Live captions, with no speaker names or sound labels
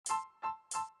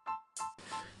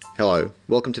Hello,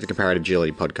 welcome to the Comparative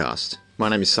Agility Podcast. My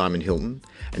name is Simon Hilton,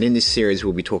 and in this series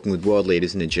we'll be talking with world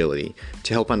leaders in agility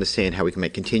to help understand how we can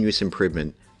make continuous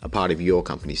improvement a part of your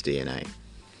company's DNA.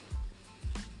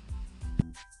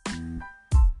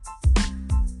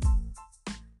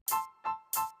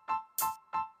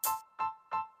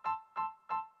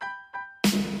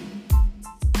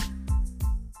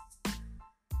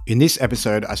 In this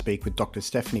episode, I speak with Dr.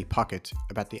 Stephanie Puckett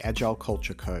about the Agile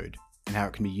Culture Code and how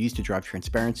it can be used to drive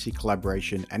transparency,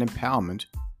 collaboration, and empowerment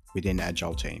within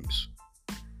Agile teams.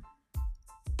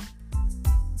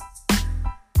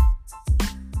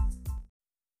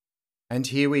 And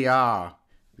here we are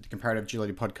with the Comparative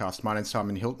Agility Podcast. My name is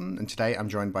Simon Hilton, and today I'm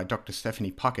joined by Dr.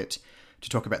 Stephanie Puckett to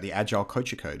talk about the Agile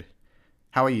Culture Code.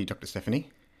 How are you, Dr.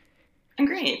 Stephanie? I'm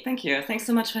great, thank you. Thanks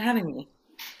so much for having me.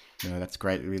 No, that's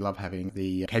great. We love having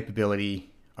the capability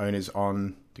owners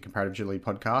on the Comparative Agility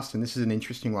Podcast. And this is an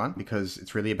interesting one because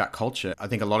it's really about culture. I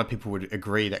think a lot of people would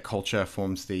agree that culture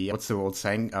forms what's the old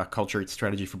saying? Culture eats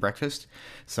strategy for breakfast.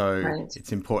 So right.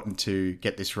 It's important to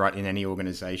get this right in any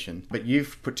organization. But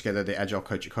you've put together the Agile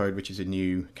Culture Code, which is a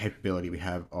new capability we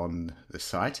have on the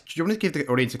site. Do you want to give the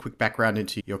audience a quick background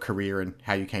into your career and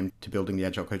how you came to building the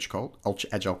Agile Culture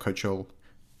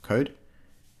Code?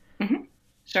 Mm-hmm.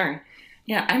 Sure.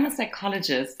 Yeah, I'm a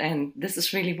psychologist, and this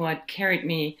is really what carried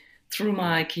me through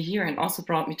my career and also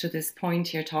brought me to this point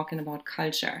here talking about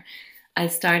culture. I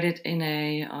started in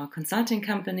a consulting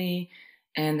company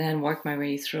and then worked my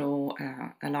way through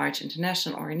a large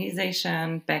international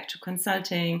organization, back to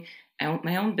consulting. I owned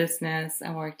my own business. I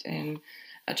worked in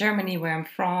Germany, where I'm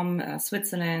from,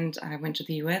 Switzerland. I went to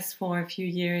the US for a few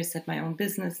years, had my own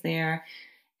business there,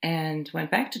 and went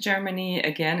back to Germany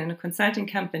again in a consulting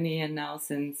company. And now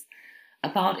since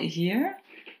about a year,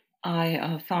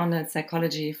 I founded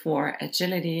Psychology for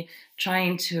Agility,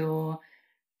 trying to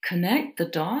connect the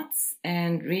dots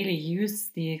and really use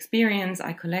the experience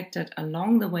I collected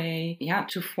along the way,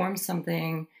 to form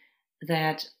something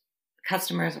that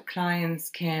customers or clients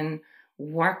can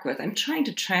work with. I'm trying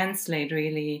to translate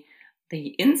really the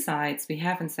insights we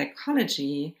have in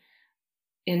psychology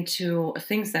into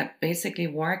things that basically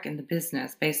work in the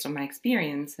business based on my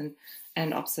experience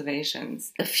and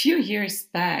observations. A few years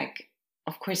back,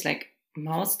 of course, like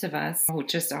most of us who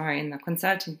just are in the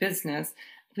consulting business,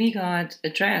 we got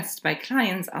addressed by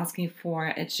clients asking for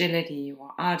agility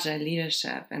or agile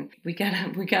leadership, and we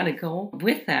gotta go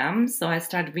with them. So I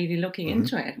started really looking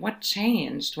into it. What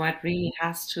changed? What really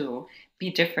has to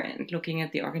be different? Looking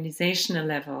at the organizational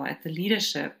level, at the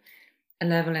leadership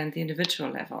level, and the individual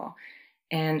level.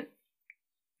 And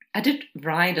I did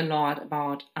write a lot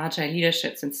about agile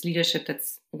leadership, since leadership,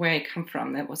 that's where I come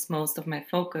from. That was most of my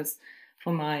focus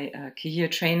for my career,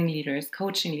 training leaders,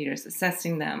 coaching leaders,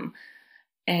 assessing them.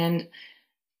 And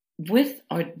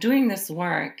doing this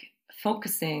work,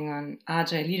 focusing on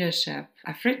agile leadership,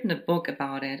 I've written a book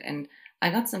about it, and I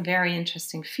got some very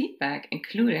interesting feedback,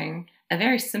 including a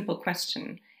very simple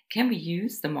question. Can we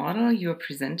use the model you're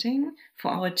presenting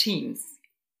for our teams?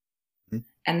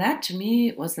 And that to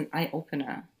me was an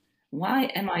eye-opener. Why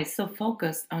am I so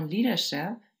focused on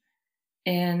leadership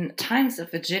in times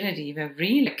of agility, where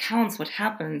really counts what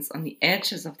happens on the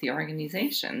edges of the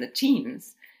organization, the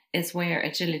teams, is where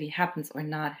agility happens or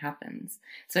not happens?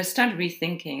 So I started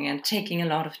rethinking and taking a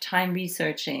lot of time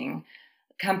researching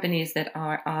companies that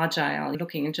are agile,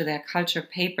 looking into their culture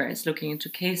papers, looking into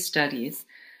case studies,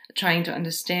 trying to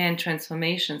understand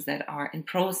transformations that are in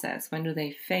process. When do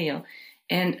they fail?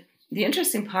 And the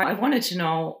interesting part, I wanted to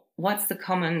know what's the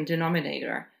common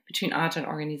denominator between agile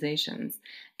organizations.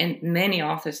 And many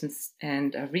authors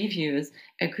and reviews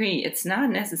agree it's not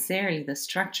necessarily the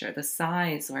structure, the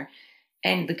size,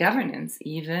 and the governance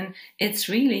even. It's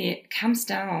really comes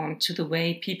down to the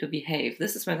way people behave.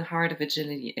 This is where the heart of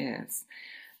agility is.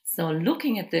 So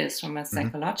looking at this from a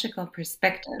psychological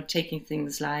perspective, taking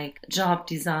things like job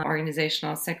design,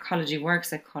 organizational psychology, work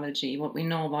psychology, what we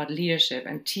know about leadership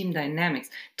and team dynamics,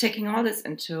 taking all this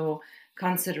into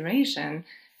consideration,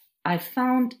 I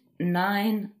found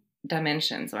 9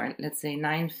 dimensions, or let's say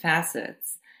 9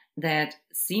 facets, that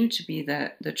seem to be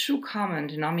the true common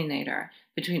denominator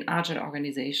between agile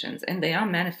organizations. And they are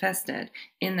manifested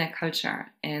in their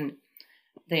culture, and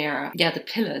they are the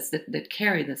pillars that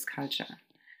carry this culture.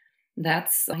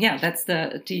 That's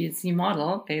the DEC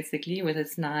model, basically, with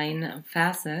its 9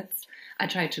 facets. I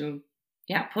try to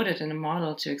put it in a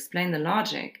model to explain the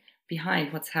logic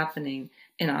behind what's happening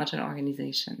in agile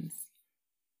organizations.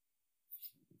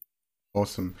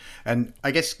 Awesome. And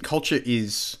I guess culture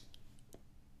is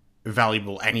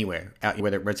valuable anywhere,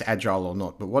 whether it's agile or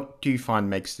not. But what do you find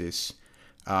makes this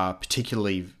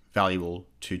particularly valuable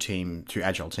to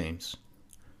agile teams?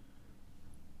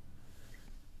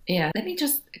 Yeah, let me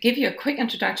just give you a quick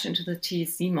introduction to the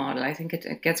TSC model. I think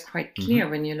it gets quite clear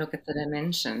when you look at the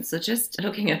dimensions. So just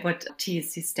looking at what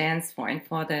TSC stands for, and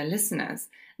for the listeners,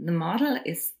 the model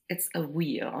it's a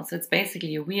wheel. So it's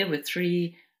basically a wheel with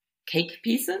three cake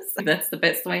pieces. That's the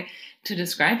best way to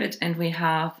describe it. And we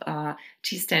have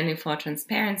T standing for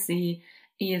transparency,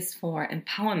 E is for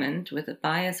empowerment with a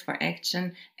bias for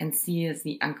action, and C is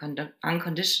the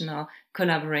unconditional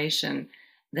collaboration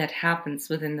that happens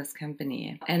within this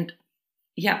company. And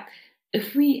yeah,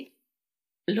 if we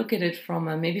look at it from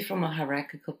maybe from a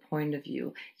hierarchical point of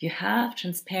view, you have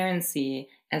transparency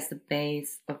as the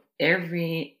base of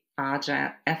every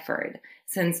agile effort.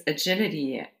 Since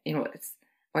agility, its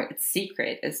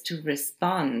secret is to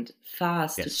respond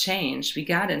fast to change. We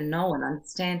gotta know and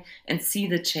understand and see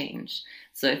the change.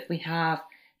 So if we have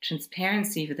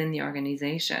transparency within the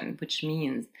organization, which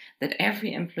means that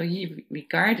every employee,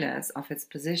 regardless of its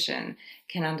position,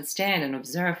 can understand and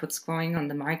observe what's going on in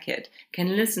the market,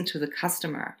 can listen to the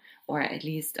customer, or at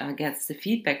least gets the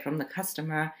feedback from the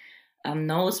customer,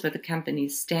 knows where the company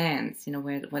stands,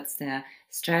 what's their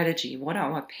strategy, what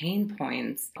are our pain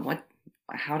points,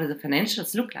 how do the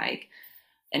financials look like,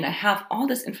 and I have all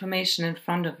this information in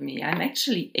front of me, I'm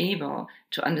actually able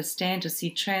to understand, to see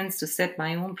trends, to set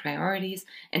my own priorities,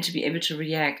 and to be able to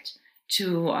react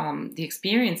to the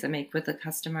experience I make with the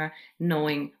customer,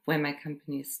 knowing where my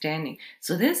company is standing.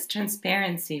 So this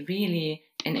transparency really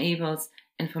enables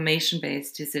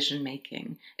information-based decision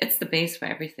making. It's the base for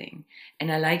everything.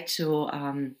 And I like to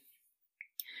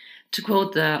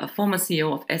quote the former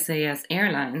CEO of SAS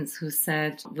Airlines, who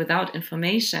said, without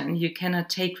information, you cannot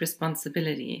take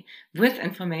responsibility. With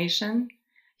information,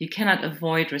 you cannot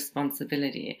avoid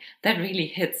responsibility. That really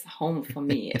hits home for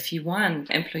me. If you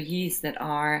want employees that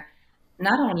are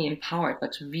not only empowered,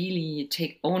 but to really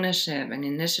take ownership and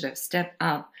initiative, step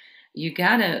up, you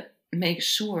gotta make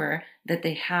sure that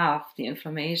they have the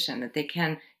information, that they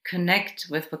can connect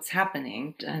with what's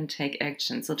happening and take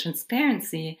action. So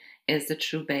transparency is the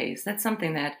true base. That's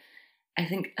something that I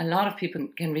think a lot of people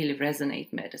can really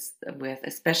resonate with,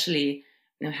 especially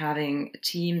having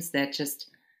teams that just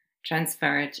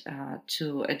transferred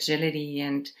to agility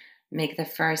and make their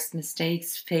first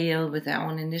mistakes, fail with their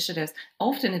own initiatives.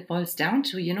 Often it boils down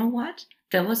to, you know what?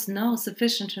 There was no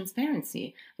sufficient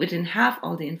transparency. We didn't have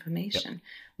all the information. Yep.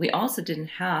 We also didn't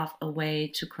have a way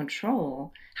to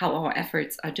control how our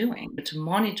efforts are doing, to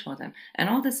monitor them. And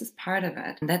all this is part of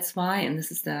it. And that's why, and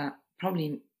this is the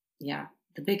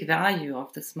big value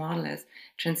of this model is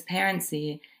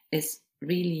transparency is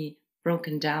really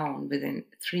broken down within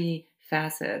three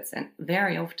facets. And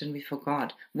very often we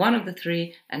forgot one of the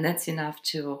three, and that's enough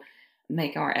to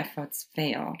make our efforts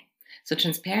fail. So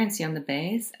transparency on the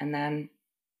base, and then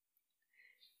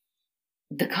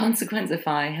the consequence, if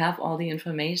I have all the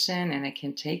information and I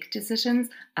can take decisions,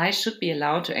 I should be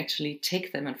allowed to actually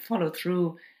take them and follow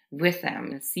through with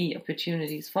them and see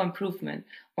opportunities for improvement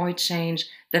or change,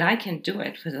 that I can do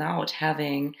it without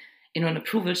having, an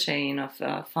approval chain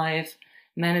of 5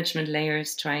 management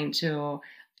layers trying to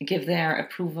give their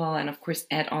approval and, of course,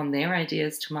 add on their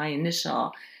ideas to my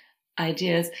initial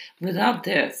ideas. Without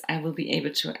this, I will be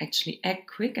able to actually act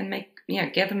quick and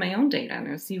gather my own data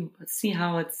and see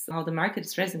how the market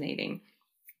is resonating.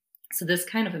 So this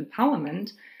kind of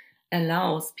empowerment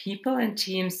allows people and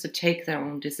teams to take their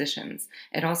own decisions.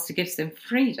 It also gives them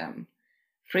freedom.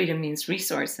 Freedom means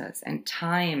resources and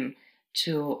time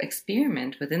to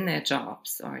experiment within their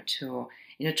jobs, or to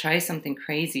try something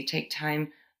crazy, take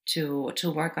time to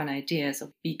work on ideas, or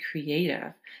be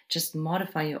creative. Just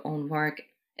modify your own work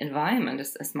environment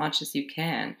as much as you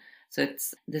can. So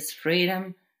it's this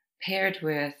freedom paired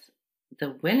with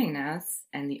the willingness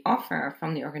and the offer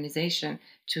from the organization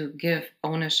to give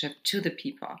ownership to the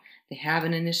people. They have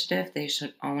an initiative, they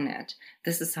should own it.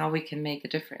 This is how we can make a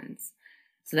difference.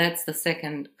 So that's the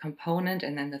second component.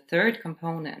 And then the third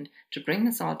component to bring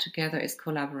this all together is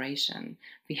collaboration.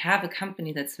 We have a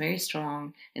company that's very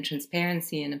strong in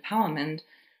transparency and empowerment,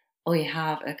 or you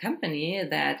have a company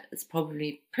that is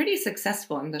probably pretty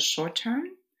successful in the short term,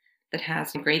 that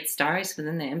has great stars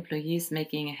within their employees,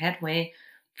 making a headway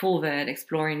forward,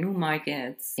 exploring new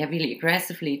markets, really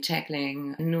aggressively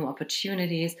tackling new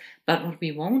opportunities. But what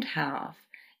we won't have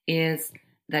is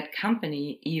that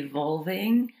company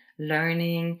evolving,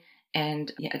 learning,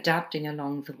 and adapting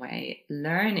along the way.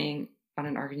 Learning on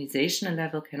an organizational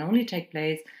level can only take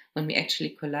place when we actually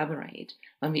collaborate,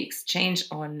 when we exchange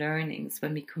our learnings,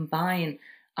 when we combine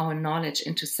our knowledge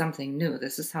into something new.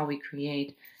 This is how we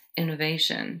create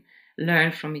innovation,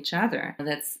 learn from each other.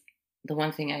 That's the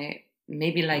one thing I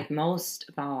maybe like most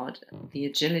about the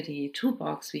agility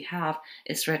toolbox we have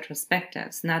is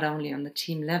retrospectives, not only on the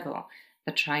team level,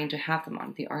 but trying to have them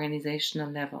on the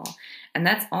organizational level. And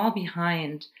that's all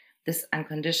behind this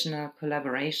unconditional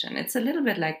collaboration. It's a little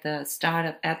bit like the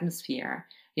startup atmosphere,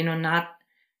 not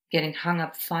getting hung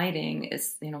up fighting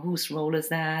is, whose role is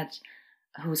that?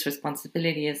 Whose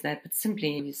responsibility is that? But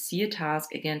simply, you see a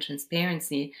task, again,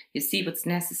 transparency, you see what's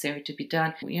necessary to be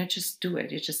done, just do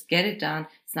it. You just get it done.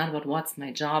 It's not about what's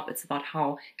my job. It's about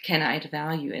how can I add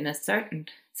value in a certain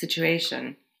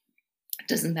situation. It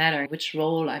doesn't matter which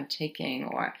role I'm taking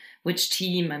or which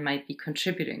team I might be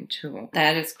contributing to.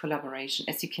 That is collaboration.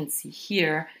 As you can see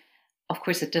here, of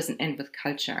course, it doesn't end with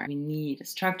culture. We need a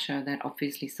structure that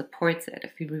obviously supports it.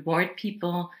 If we reward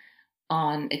people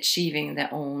on achieving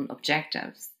their own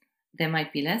objectives, they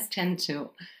might be less tend to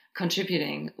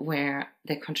contributing where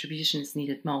their contribution is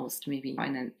needed most, maybe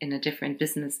in a different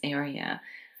business area.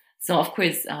 So, of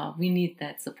course, we need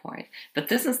that support. But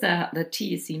this is the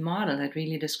TEC model that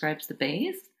really describes the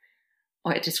base,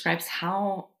 or it describes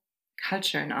how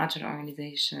culture in agile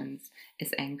organizations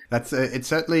is anchored. It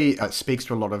certainly speaks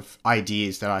to a lot of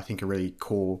ideas that I think are really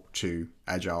core to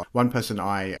agile. One person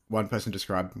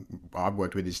described I've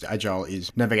worked with is agile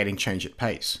is navigating change at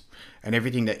pace, and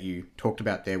everything that you talked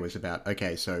about there was about,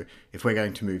 okay, so if we're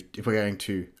going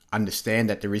to understand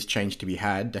that there is change to be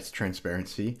had, that's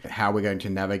transparency. How we're going to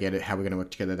navigate it, how we're going to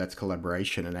work together, that's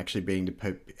collaboration, and actually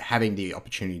having the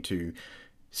opportunity to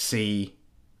see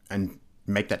and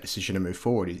make that decision to move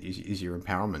forward is your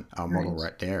empowerment model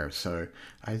right there. So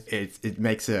it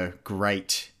makes a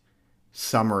great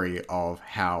summary of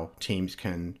how teams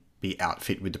can be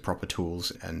outfit with the proper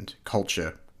tools and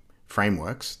culture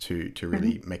frameworks to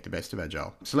really make the best of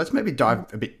agile. So let's maybe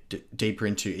dive a bit deeper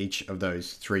into each of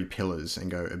those three pillars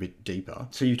and go a bit deeper.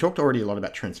 So you talked already a lot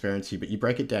about transparency, but you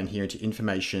break it down here into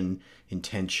information,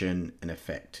 intention, and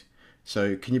effect.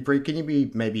 So can you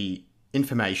be maybe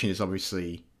information is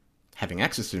obviously having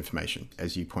access to information,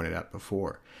 as you pointed out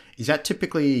before. Is that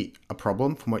typically a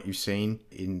problem from what you've seen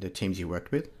in the teams you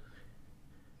worked with?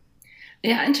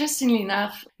 Yeah, interestingly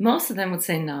enough, most of them would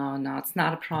say, no, it's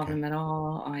not a problem at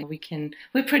all.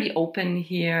 We're pretty open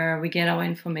here. We get our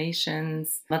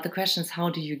informations. But the question is, how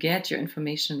do you get your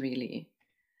information really?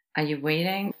 Are you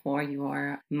waiting for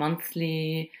your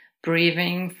monthly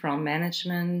briefing from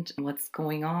management? What's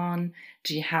going on?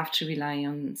 Do you have to rely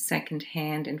on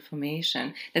second-hand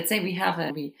information? Let's say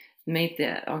we made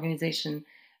the organization,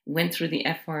 went through the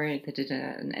effort, they did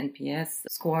an NPS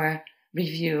score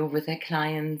review with their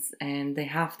clients, and they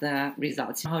have the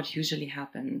results. How it usually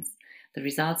happens. The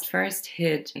results first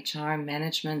hit HR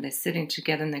management. They're sitting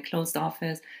together in their closed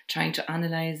office, trying to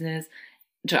analyze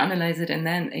it, and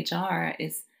then HR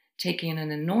is taking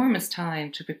an enormous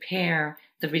time to prepare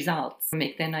the results,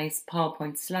 make their nice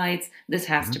PowerPoint slides. This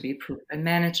has to be approved by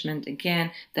management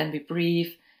again. Then we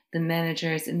brief the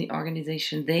managers in the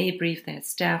organization. They brief their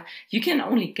staff. You can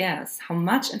only guess how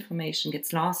much information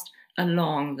gets lost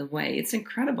along the way. It's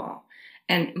incredible.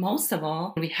 And most of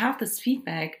all, we have this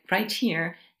feedback right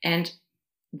here, and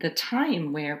the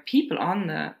time where people on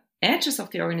the edges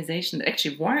of the organization that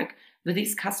actually work with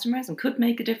these customers and could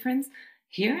make a difference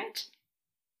hear it.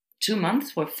 2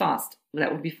 months for fast.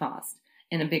 That would be fast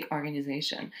in a big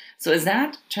organization. So is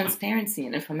that transparency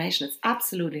and information? It's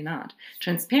absolutely not.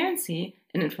 Transparency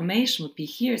and information would be,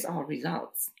 here's our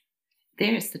results.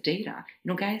 There's the data.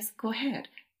 Guys, go ahead.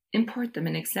 Import them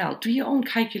in Excel. Do your own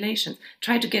calculations.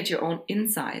 Try to get your own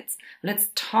insights. Let's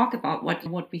talk about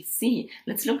what we see.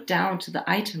 Let's look down to the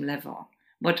item level,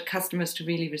 what customers to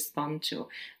really respond to.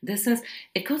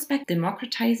 It goes back to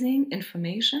democratizing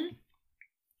information.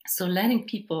 So letting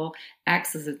people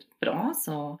access it, but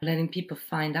also letting people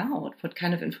find out what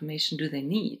kind of information do they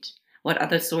need, what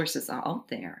other sources are out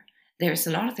there. There's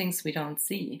a lot of things we don't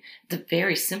see. The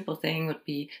very simple thing would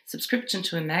be subscription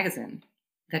to a magazine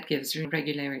that gives you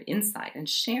regular insight, and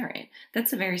share it.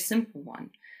 That's a very simple one.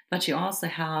 But you also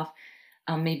have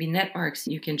maybe networks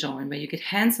you can join where you get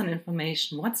hands-on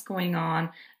information, what's going on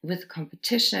with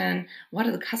competition, what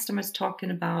are the customers talking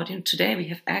about. Today we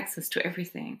have access to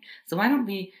everything. So why don't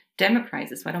we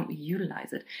democratize this? Why don't we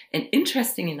utilize it? And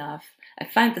interesting enough, I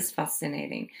find this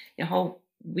fascinating.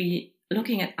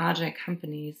 Looking at agile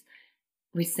companies,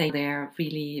 we say they're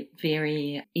really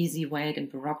very easy weight in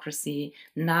bureaucracy,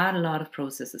 not a lot of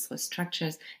processes or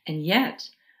structures, and yet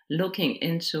looking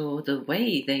into the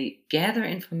way they gather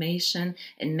information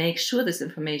and make sure this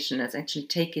information is actually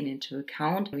taken into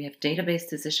account. We have database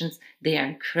decisions. They are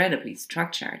incredibly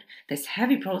structured. There's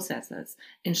heavy processes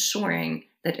ensuring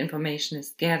that information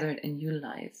is gathered and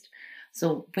utilized.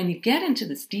 So when you get into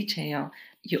this detail,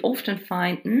 you often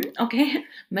find, okay,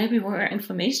 maybe we're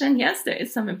information. Yes, there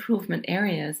is some improvement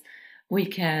areas we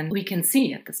can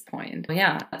see at this point.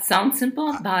 Yeah, it sounds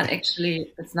simple, but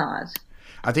actually it's not.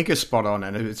 I think you're spot on,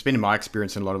 and it's been in my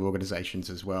experience in a lot of organizations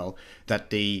as well, that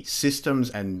the systems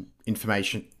and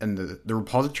information and the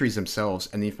repositories themselves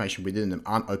and the information within them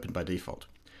aren't open by default.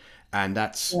 And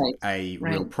that's a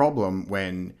real problem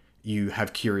when you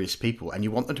have curious people and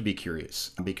you want them to be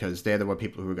curious because they're the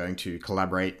people who are going to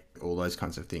collaborate, all those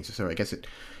kinds of things. So I guess it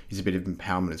is a bit of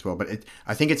empowerment as well. But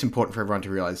I think it's important for everyone to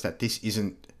realize that this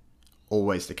isn't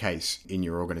always the case in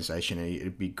your organization. And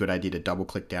it'd be a good idea to double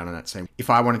click down on that, saying, if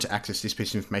I wanted to access this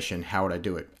piece of information, how would I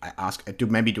do it?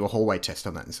 Maybe do a hallway test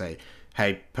on that and say,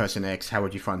 hey, person X, how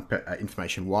would you find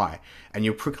information Y? And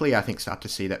you'll quickly, I think, start to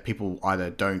see that people either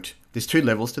don't, there's two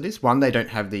levels to this. One, they don't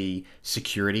have the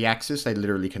security access. They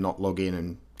literally cannot log in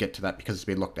and get to that because it's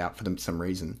been locked out for them for some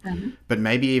reason. Mm-hmm. But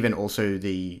maybe even also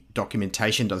the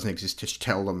documentation doesn't exist to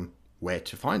tell them where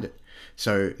to find it.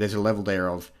 So there's a level there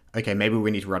of, okay, maybe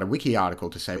we need to write a wiki article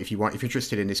to say, if you're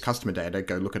interested in this customer data,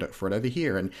 go look at it for it over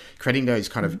here. And creating those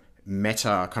kind of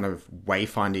meta kind of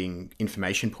wayfinding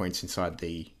information points inside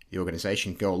the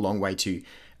organization go a long way to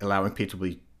allowing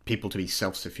people to be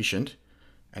self-sufficient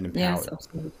and empowered. Yes,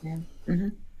 absolutely. Mm-hmm.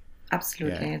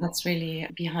 Absolutely. Yeah. That's really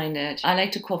behind it. I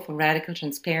like to call for radical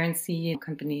transparency.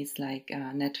 Companies like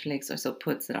Netflix or so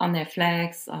puts it on their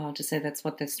flags to say that's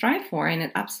what they strive for. And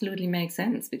it absolutely makes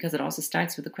sense because it also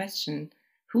starts with the question,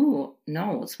 who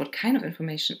knows what kind of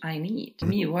information I need? Mm-hmm.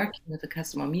 Me working with a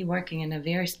customer, me working in a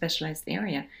very specialized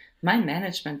area, my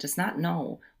management does not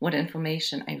know what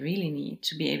information I really need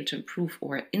to be able to improve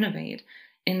or innovate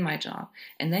in my job.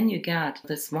 And then you get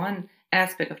this one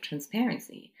aspect of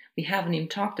transparency. We haven't even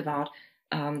talked about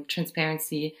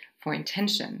transparency for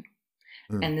intention.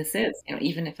 And this is,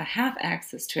 even if I have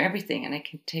access to everything and I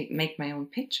can make my own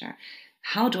picture,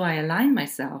 how do I align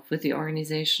myself with the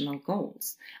organizational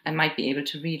goals? I might be able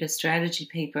to read a strategy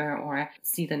paper or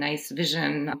see the nice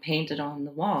vision painted on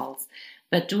the walls,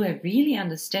 but do I really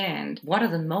understand what are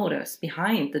the motives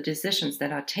behind the decisions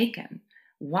that are taken?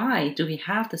 Why do we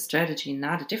have the strategy,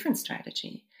 not a different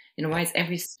strategy? Why is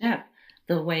every step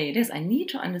the way it is? I need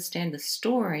to understand the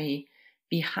story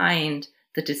behind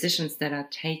the decisions that are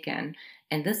taken.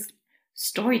 And this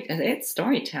story, it's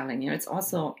storytelling. It's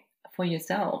also for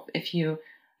yourself. If you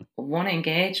want to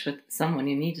engage with someone,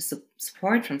 you need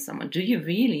support from someone. Do you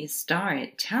really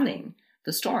start telling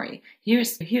the story?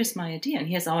 Here's my idea, and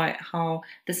here's how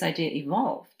this idea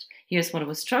evolved. Here's what I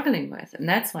was struggling with, and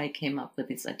that's why I came up with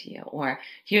this idea. Or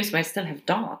here's where I still have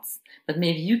doubts, but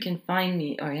maybe you can find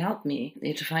me or help me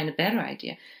to find a better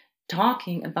idea.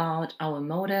 Talking about our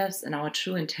motives and our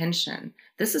true intention.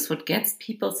 This is what gets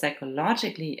people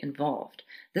psychologically involved.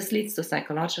 This leads to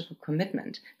psychological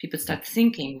commitment. People start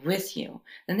thinking with you,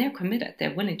 and they're committed.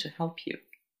 They're willing to help you.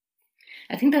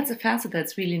 I think that's a facet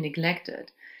that's really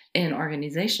neglected in an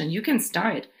organization. You can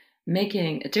start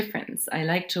making a difference. I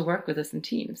like to work with this in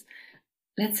teams.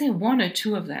 Let's say one or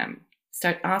two of them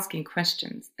start asking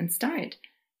questions and start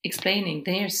explaining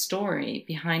their story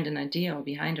behind an idea or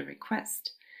behind a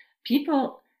request.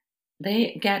 People,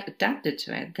 they get adapted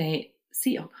to it. They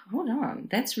see, oh, hold on,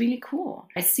 that's really cool.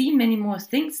 I see many more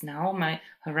things now. My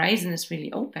horizon is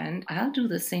really open. I'll do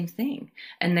the same thing.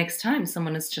 And next time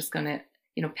someone is just going to,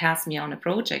 pass me on a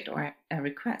project or a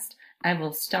request, I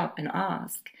will stop and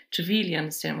ask to really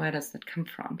understand where does that come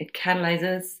from. It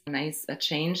catalyzes a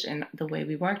change in the way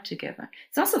we work together.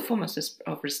 It's also a form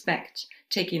of respect,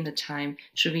 taking the time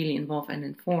to really involve and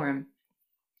inform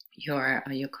your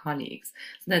colleagues.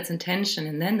 So that's intention.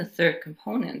 And then the third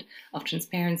component of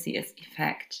transparency is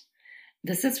effect.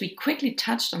 This is, we quickly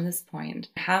touched on this point.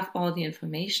 I have all the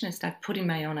information, I start putting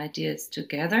my own ideas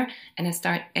together, and I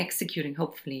start executing.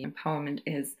 Hopefully empowerment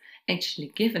is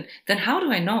actually given. Then how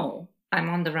do I know I'm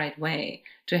on the right way?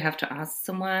 Do I have to ask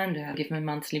someone? Do I give my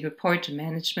monthly report to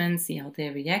management, see how they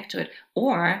react to it?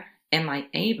 Or am I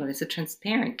able, is it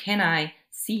transparent? Can I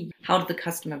see how did the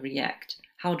customer react?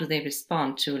 How do they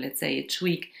respond to, let's say, a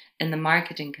tweak in the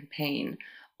marketing campaign,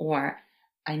 or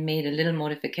I made a little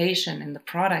modification in the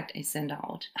product I send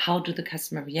out? How do the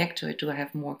customer react to it? Do I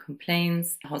have more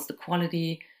complaints? How's the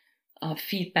quality of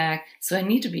feedback? So I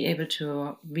need to be able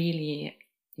to really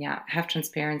have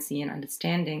transparency and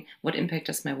understanding what impact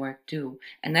does my work do.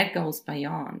 And that goes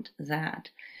beyond that.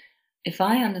 If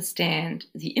I understand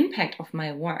the impact of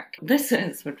my work, this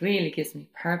is what really gives me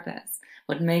purpose,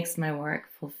 what makes my work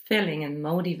fulfilling and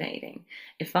motivating.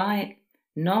 If I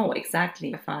know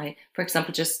exactly, if I, for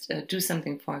example, just do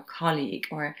something for a colleague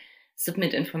or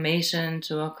submit information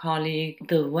to a colleague,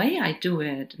 the way I do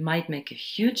it might make a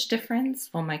huge difference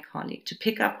for my colleague to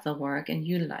pick up the work and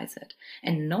utilize it.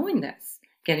 And knowing this,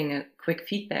 getting a quick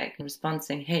feedback and response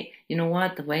saying, hey, you know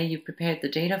what, the way you prepared the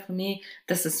data for me,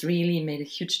 this has really made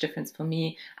a huge difference for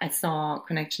me. I saw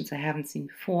connections I haven't seen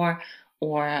before.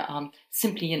 Or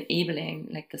simply enabling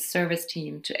like the service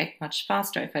team to act much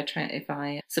faster if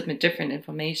I submit different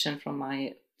information from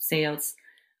my sales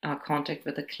contact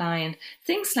with the client,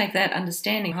 things like that,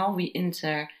 understanding how we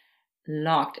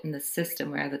interlocked in the system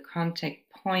where the contact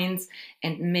points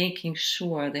and making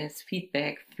sure there's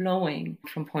feedback flowing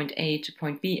from point A to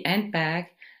point B and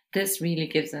back. This really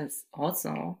gives us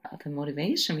also the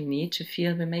motivation we need to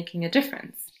feel we're making a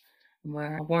difference,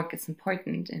 where our work is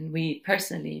important and we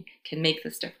personally can make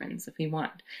this difference if we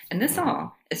want. And this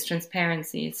all is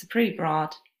transparency. It's a pretty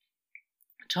broad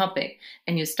topic,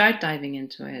 and you start diving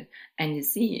into it and you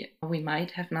see we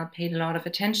might have not paid a lot of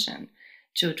attention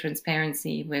to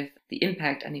transparency with the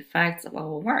impact and effects of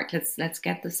our work. Let's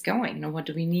get this going. What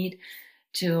do we need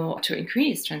to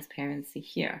increase transparency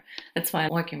here? That's why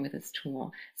I'm working with this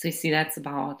tool. So you see, that's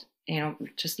about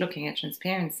just looking at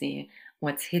transparency,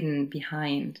 what's hidden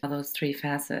behind those three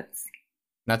facets.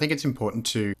 And I think it's important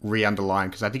to re-underline,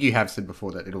 because I think you have said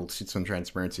before that it all sits on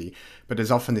transparency, but there's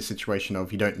often this situation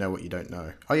of you don't know what you don't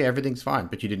know. Oh yeah, everything's fine,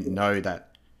 but you didn't know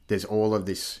that there's all of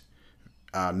this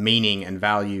meaning and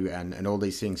value and all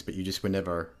these things, but you just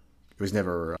it was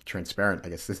never transparent, I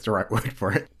guess that's the right word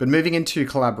for it. But moving into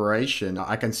collaboration,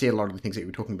 I can see a lot of the things that you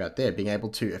were talking about there, being able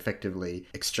to effectively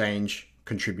exchange,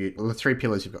 contribute. Well, the three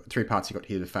parts you've got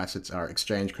here, the facets are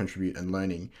exchange, contribute, and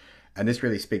learning. And this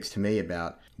really speaks to me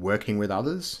about working with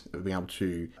others, being able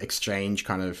to exchange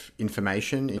kind of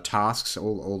information, tasks,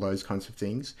 all those kinds of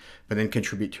things, but then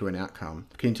contribute to an outcome.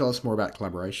 Can you tell us more about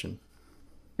collaboration?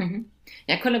 Mm-hmm.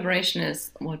 Yeah, collaboration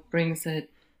is what brings it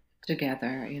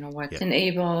together, what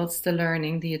enables the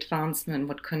learning, the advancement,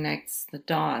 what connects the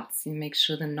dots. You make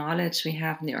sure the knowledge we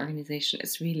have in the organization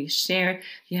is really shared.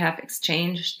 You have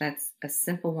exchange. That's a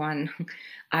simple one.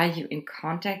 Are you in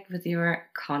contact with your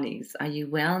colleagues? Are you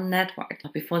well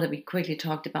networked? Before that, we quickly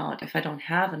talked about, if I don't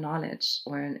have a knowledge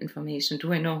or an information,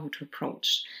 do I know who to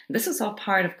approach? This is all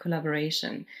part of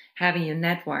collaboration, having your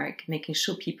network, making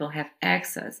sure people have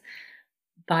access.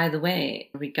 By the way,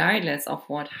 regardless of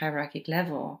what hierarchic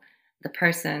level the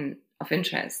person of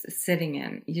interest is sitting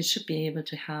in, you should be able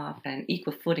to have an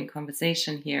equal footing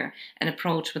conversation here and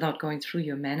approach without going through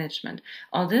your management.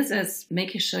 All this is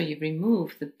making sure you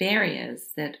remove the barriers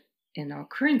that in our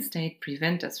current state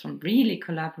prevent us from really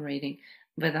collaborating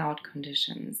without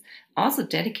conditions. Also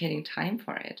dedicating time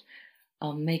for it.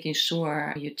 Making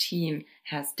sure your team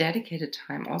has dedicated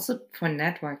time also for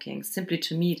networking, simply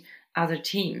to meet other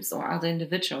teams or other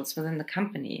individuals within the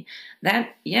company.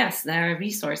 That, yes, there are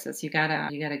resources you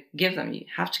gotta give them. You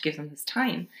have to give them this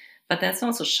time, but that's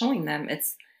also showing them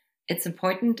it's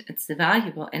important, it's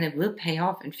valuable, and it will pay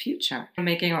off in future.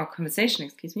 Making our conversation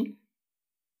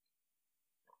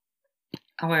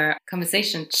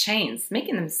chains,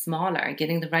 making them smaller,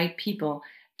 getting the right people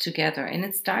together. And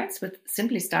it starts with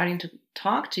simply starting to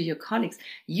talk to your colleagues,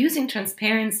 using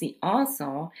transparency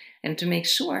also, and to make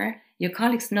sure your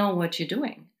colleagues know what you're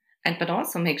doing. But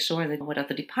also make sure that what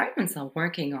other departments are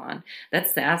working on.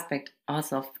 That's the aspect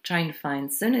also of trying to find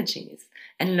synergies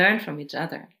and learn from each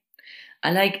other.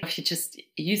 I like if you just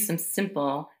use some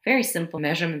very simple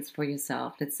measurements for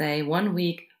yourself. Let's say 1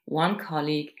 week, one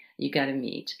colleague you got to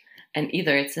meet. And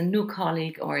either it's a new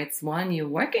colleague or it's one you're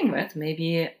working with,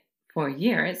 maybe for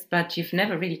years, but you've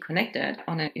never really connected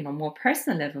on a more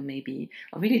personal level, maybe,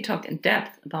 or really talked in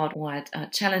depth about what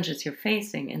challenges you're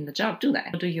facing in the job. Do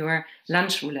that. Do your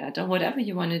lunch roulette or whatever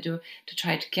you want to do to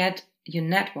try to get your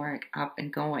network up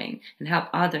and going and help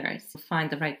others find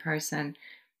the right person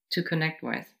to connect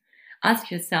with.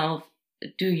 Ask yourself,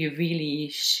 do you really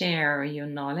share your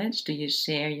knowledge? Do you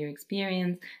share your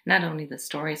experience? Not only the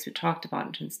stories we talked about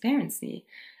in transparency,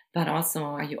 but also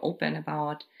are you open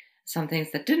about some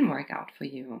things that didn't work out for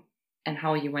you and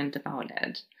how you went about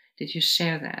it? Did you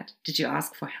share that? Did you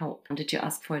ask for help? Did you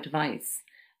ask for advice?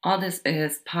 All this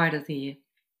is part of the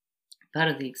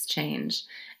exchange.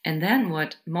 And then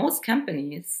what most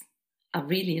companies are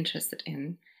really interested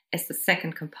in is the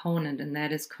second component, and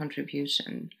that is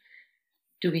contribution.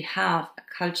 Do we have a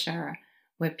culture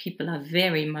where people are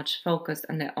very much focused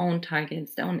on their own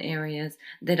targets, their own areas?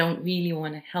 They don't really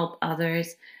want to help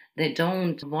others. They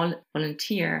don't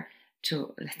volunteer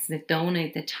to, let's say,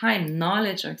 donate their time,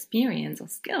 knowledge, or experience, or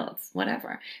skills,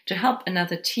 whatever, to help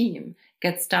another team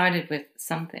get started with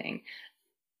something,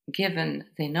 given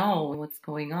they know what's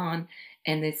going on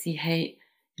and they see, hey,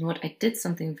 you know what, I did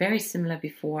something very similar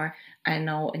before. I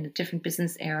know in a different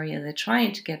business area, they're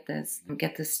trying to get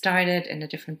this started in a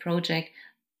different project.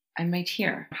 I'm right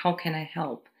here. How can I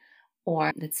help?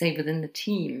 Or let's say within the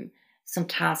team, some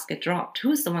tasks get dropped.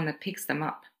 Who's the one that picks them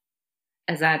up?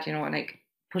 Is that, you know, like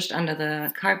pushed under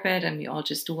the carpet and we all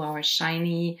just do our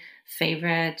shiny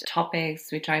favorite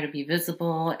topics, we try to be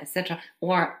visible, etc.?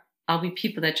 Or are we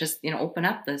people that just, you know, open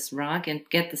up this rug and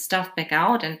get the stuff back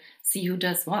out and see who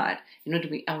does what? You know,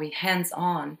 are we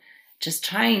hands-on, just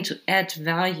trying to add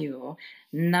value,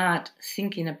 not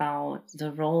thinking about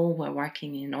the role we're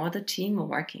working in or the team we're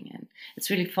working in? It's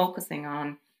really focusing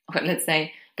on, or let's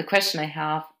say, the question I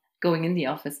have going in the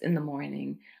office in the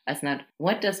morning is not,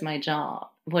 what is my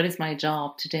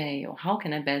job today, or how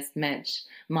can I best match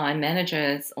my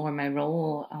manager's or my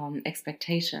role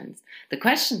expectations? The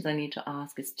questions I need to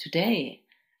ask is, today,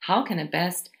 how can I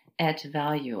best add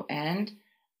value? And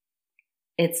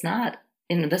it's not,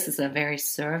 this is a very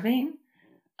serving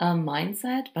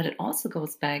mindset, but it also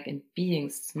goes back in being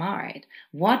smart.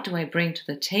 What do I bring to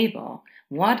the table?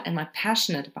 What am I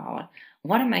passionate about?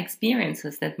 What are my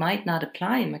experiences that might not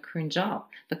apply in my current job,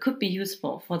 but could be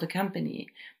useful for the company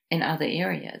in other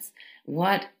areas?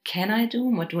 What can I do?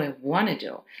 What do I want to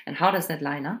do? And how does that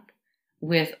line up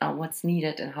with what's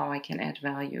needed and how I can add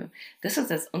value? This is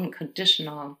this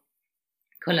unconditional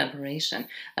collaboration.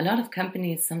 A lot of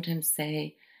companies sometimes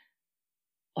say,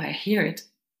 or I hear it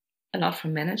a lot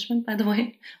from management, by the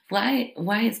way, why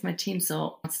is my team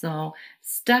so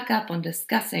stuck up on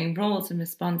discussing roles and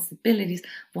responsibilities?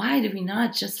 Why do we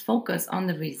not just focus on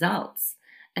the results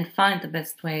and find the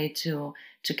best way to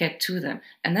get to them?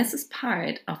 And this is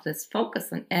part of this focus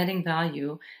on adding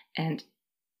value and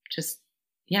just,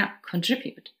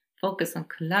 contribute. Focus on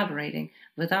collaborating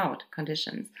without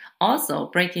conditions. Also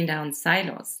breaking down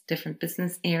silos, different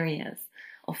business areas,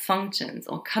 or functions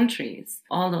or countries,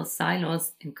 all those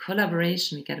silos in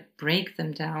collaboration. We got to break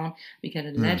them down. We got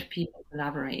to let people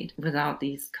collaborate without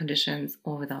these conditions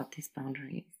or without these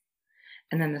boundaries.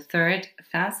 And then the third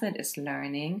facet is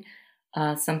learning,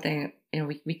 something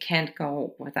we can't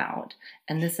go without.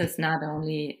 And this is not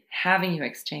only having you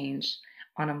exchange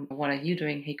on what are you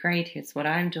doing? Hey, great, here's what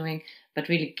I'm doing, but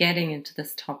really getting into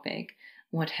this topic.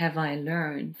 What have I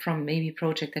learned from maybe a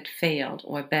project that failed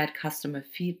or bad customer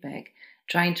feedback?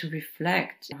 Trying to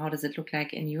reflect, how does it look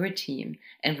like in your team,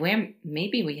 and where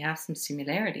maybe we have some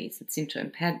similarities that seem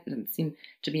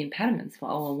to be impediments for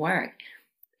our work.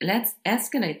 Let's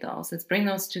escalate those. Let's bring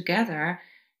those together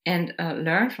and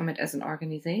learn from it as an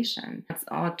organization. That's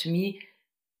to me,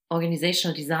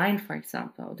 organizational design, for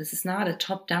example. This is not a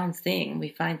top-down thing. We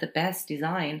find the best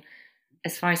design.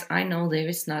 As far as I know, there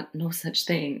is no such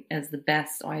thing as the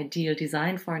best or ideal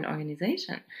design for an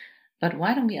organization. But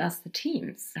why don't we ask the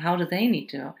teams? How do they need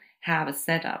to have a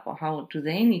setup, or how do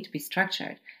they need to be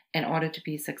structured in order to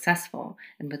be successful?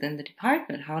 And within the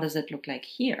department, how does it look like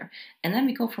here? And then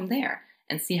we go from there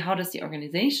and see, how does the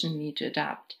organization need to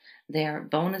adapt their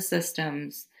bonus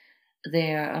systems,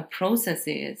 their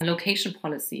processes, location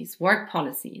policies, work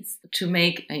policies to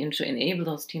make and to enable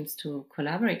those teams to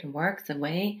collaborate and work the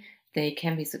way they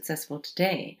can be successful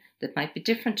today. That might be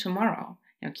different tomorrow.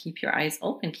 Keep your eyes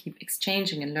open, keep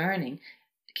exchanging and learning,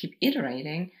 keep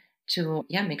iterating to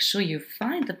make sure you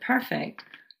find the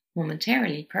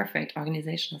momentarily perfect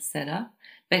organizational setup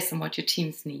based on what your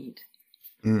teams need.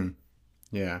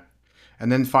 Yeah.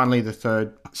 And then finally, the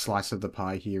third slice of the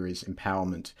pie here is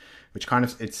empowerment, which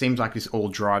it seems like this all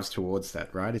drives towards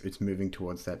that, right? It's moving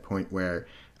towards that point where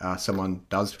someone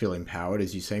does feel empowered,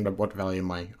 as you're saying, but what value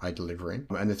am I delivering?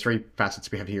 And the three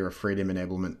facets we have here are freedom,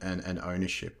 enablement, and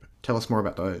ownership. Tell us more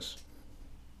about those.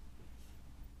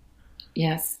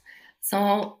 Yes.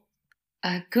 So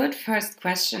a good first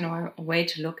question or a way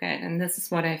to look at, and this is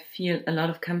what I feel a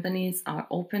lot of companies are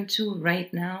open to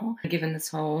right now, given this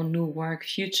whole new work,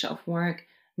 future of work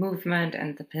movement,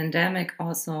 and the pandemic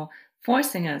also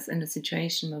forcing us in a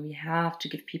situation where we have to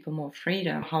give people more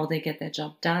freedom, how they get their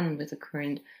job done with the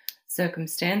current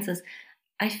circumstances.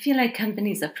 I feel like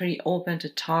companies are pretty open to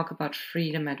talk about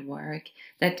freedom at work,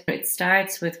 that it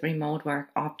starts with remote work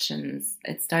options.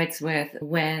 It starts with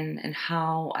when and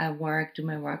how I do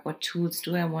my work, what tools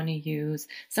do I want to use.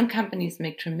 Some companies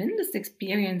make tremendous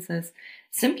experiences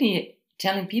simply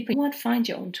telling people, find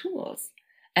your own tools.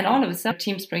 And all of a sudden,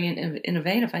 teams bring in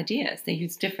innovative ideas. They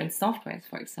use different softwares,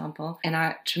 for example, and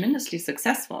are tremendously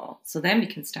successful. So then we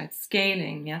can start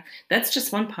scaling. Yeah, that's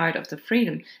just one part of the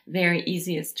freedom. Very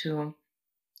easy is to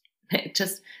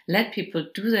just let people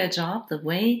do their job the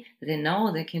way they know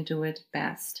they can do it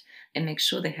best. and make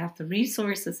sure they have the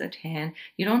resources at hand.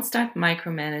 You don't start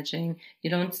micromanaging. You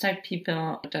don't start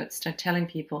telling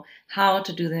people how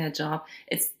to do their job.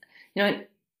 It's, in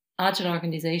agile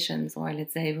organizations, or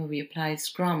let's say where we apply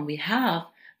Scrum, we have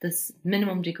this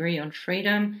minimum degree on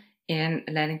freedom in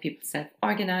letting people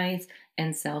self-organize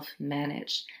and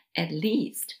self-manage. At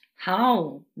least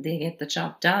how they get the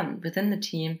job done within the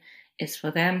team is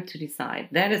for them to decide.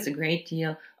 That is a great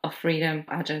deal of freedom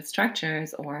agile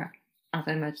structures or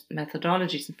other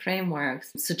methodologies and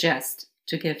frameworks suggest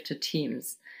to give to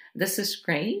teams. This is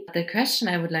great. The question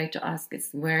I would like to ask is,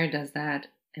 where does that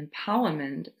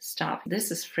empowerment stop? This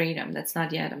is freedom. That's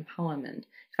not yet empowerment.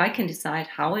 If I can decide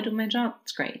how I do my job,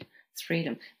 it's great. It's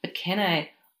freedom. But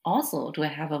do I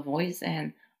have a voice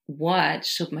in what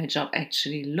should my job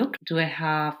actually look? Do I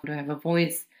have a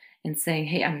voice in saying,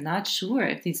 hey, I'm not sure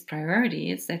if these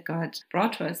priorities that got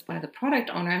brought to us by the product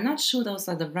owner, I'm not sure those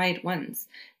are the right ones.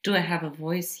 Do I have a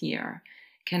voice here?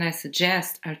 Can I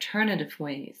suggest alternative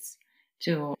ways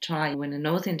to try, when I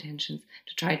know the intentions,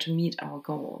 to try to meet our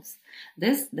goals?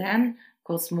 This then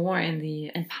goes more in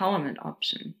the empowerment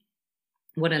option.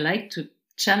 What I like to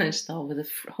challenge, though, with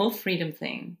the whole freedom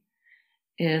thing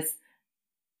is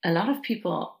a lot of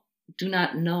people do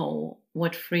not know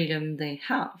what freedom they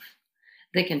have.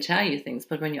 They can tell you things,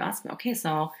 but when you ask them, okay,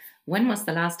 so when was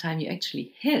the last time you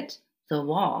actually hit the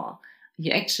wall?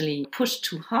 You actually pushed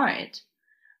too hard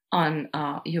on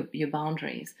your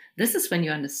boundaries. This is when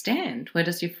you understand, where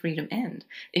does your freedom end?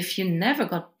 If you never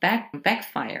got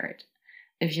backfired,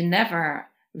 if you never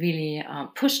really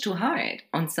pushed too hard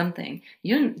on something,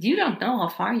 you don't know how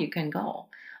far you can go.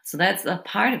 So that's a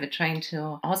part of it, trying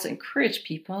to also encourage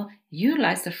people,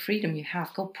 utilize the freedom you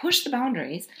have, go push the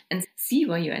boundaries and see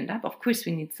where you end up. Of course,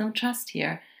 we need some trust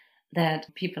here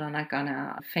that people are not going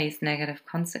to face negative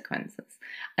consequences.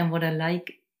 And what I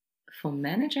like for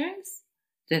managers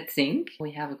that think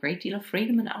we have a great deal of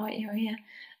freedom in our area,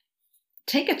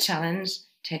 take a challenge,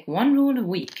 take one rule a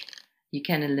week. You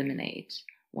can eliminate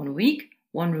 1 week,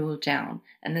 one rule down,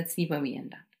 and let's see where we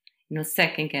end up.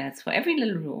 Second guess for every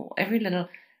little rule, every little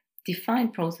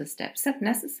defined process step. Is that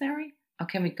necessary, or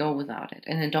can we go without it?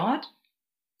 And in DOT,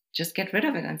 just get rid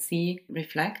of it and see,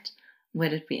 reflect, where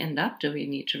did we end up? Do we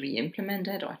need to re-implement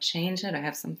it or change it or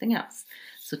have something else?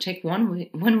 So take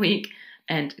 1 week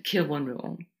and kill one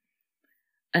rule.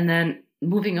 And then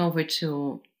moving over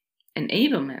to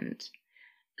enablement.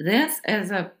 This is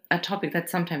a topic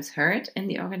that's sometimes heard in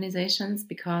the organizations,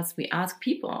 because we ask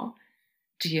people,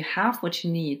 do you have what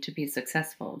you need to be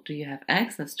successful? Do you have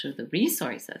access to the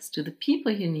resources, to the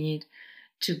people you need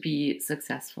to be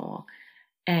successful?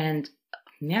 And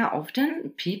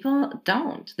often people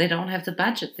don't. They don't have the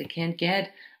budget. They can't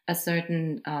get a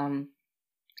certain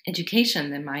education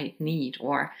they might need,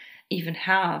 or even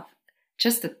have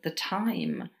just the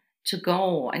time to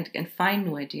go and find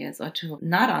new ideas, or to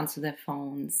not answer their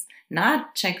phones,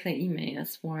 not check their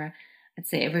emails for, let's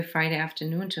say, every Friday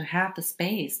afternoon, to have the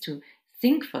space to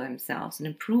think for themselves and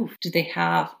improve. Do they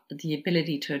have the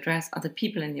ability to address other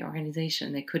people in the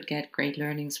organization they could get great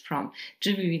learnings from?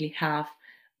 Do we really have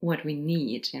what we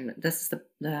need? And this is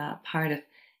the part of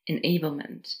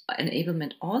enablement.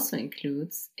 Enablement also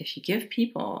includes, if you give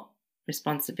people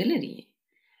responsibility,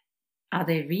 are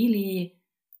they really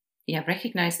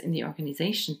recognized in the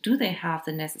organization? Do they have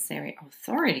the necessary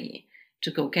authority to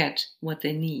go get what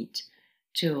they need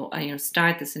to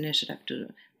start this initiative,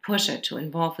 to push it, to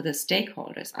involve with the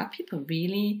stakeholders? Are people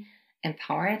really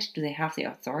empowered? Do they have the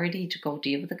authority to go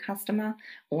deal with the customer?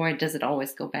 Or does it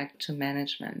always go back to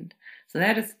management? So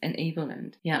that is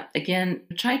enablement. Again,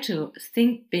 try to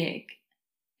think big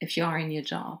if you are in your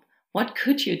job. What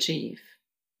could you achieve?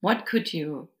 What could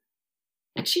you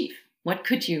achieve? What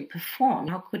could you perform?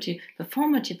 How could you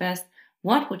perform at your best?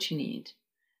 What would you need?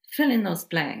 Fill in those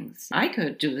blanks. I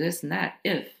could do this and that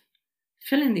if.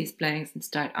 Fill in these blanks and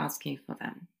start asking for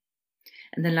them.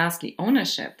 And then lastly,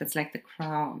 ownership. That's like the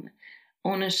crown.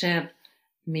 Ownership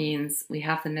means we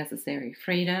have the necessary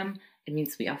freedom. It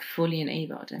means we are fully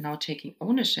enabled. And now taking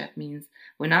ownership means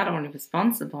we're not only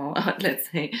responsible, or let's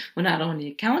say we're not only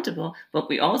accountable, but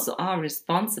we also are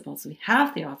responsible. So we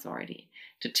have the authority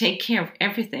to take care of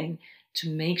everything, to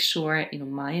make sure,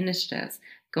 my initiatives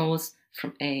goes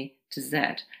from A to Z,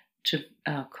 to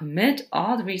commit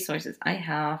all the resources I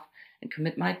have and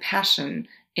commit my passion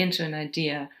into an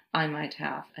idea I might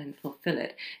have and fulfill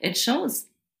it. It shows,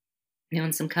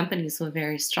 in some companies who are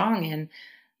very strong in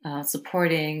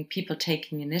supporting people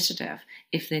taking initiative,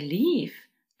 if they leave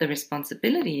the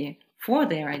responsibility for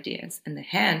their ideas in the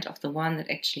hand of the one that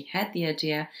actually had the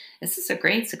idea, this is a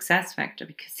great success factor,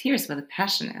 because here's where the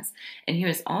passion is. And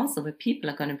here's also where people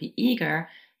are going to be eager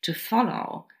to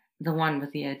follow the one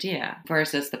with the idea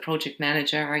versus the project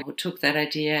manager who took that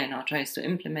idea and now tries to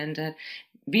implement it.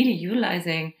 Really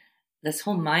utilizing this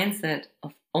whole mindset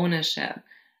of ownership,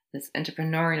 this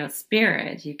entrepreneurial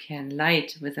spirit you can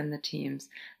light within the teams.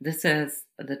 This is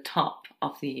the top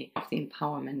of the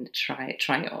empowerment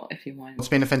trio, if you want. It's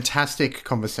been a fantastic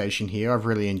conversation here. I've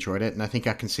really enjoyed it, and I think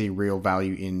I can see real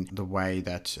value in the way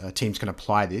that teams can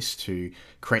apply this to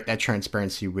create that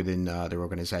transparency within their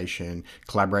organization,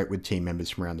 collaborate with team members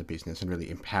from around the business, and really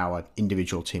empower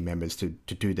individual team members to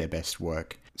do their best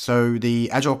work. So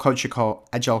the Agile Culture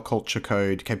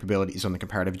Code capability is on the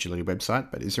Comparative Agility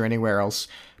website, but is there anywhere else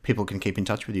people can keep in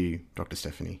touch with you, Dr.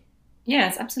 Stephanie?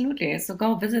 Yes, absolutely. So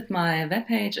go visit my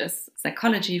webpage. It's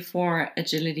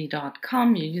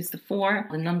psychologyforagility.com. You use the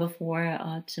number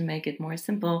 4 to make it more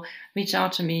simple. Reach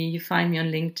out to me. You find me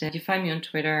on LinkedIn. You find me on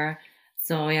Twitter.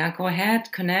 So yeah, go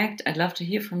ahead, connect. I'd love to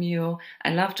hear from you.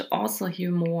 I'd love to also hear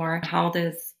more how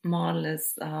this model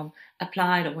is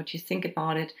applied or what you think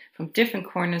about it from different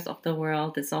corners of the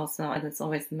world. That's always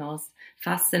the most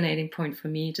fascinating point for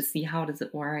me to see how does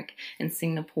it work in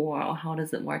Singapore or how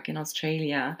does it work in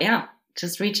Australia. Yeah,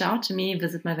 just reach out to me,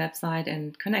 visit my website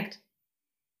and connect.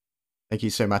 Thank you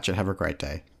so much and have a great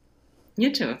day.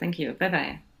 You too. Thank you.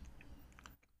 Bye-bye.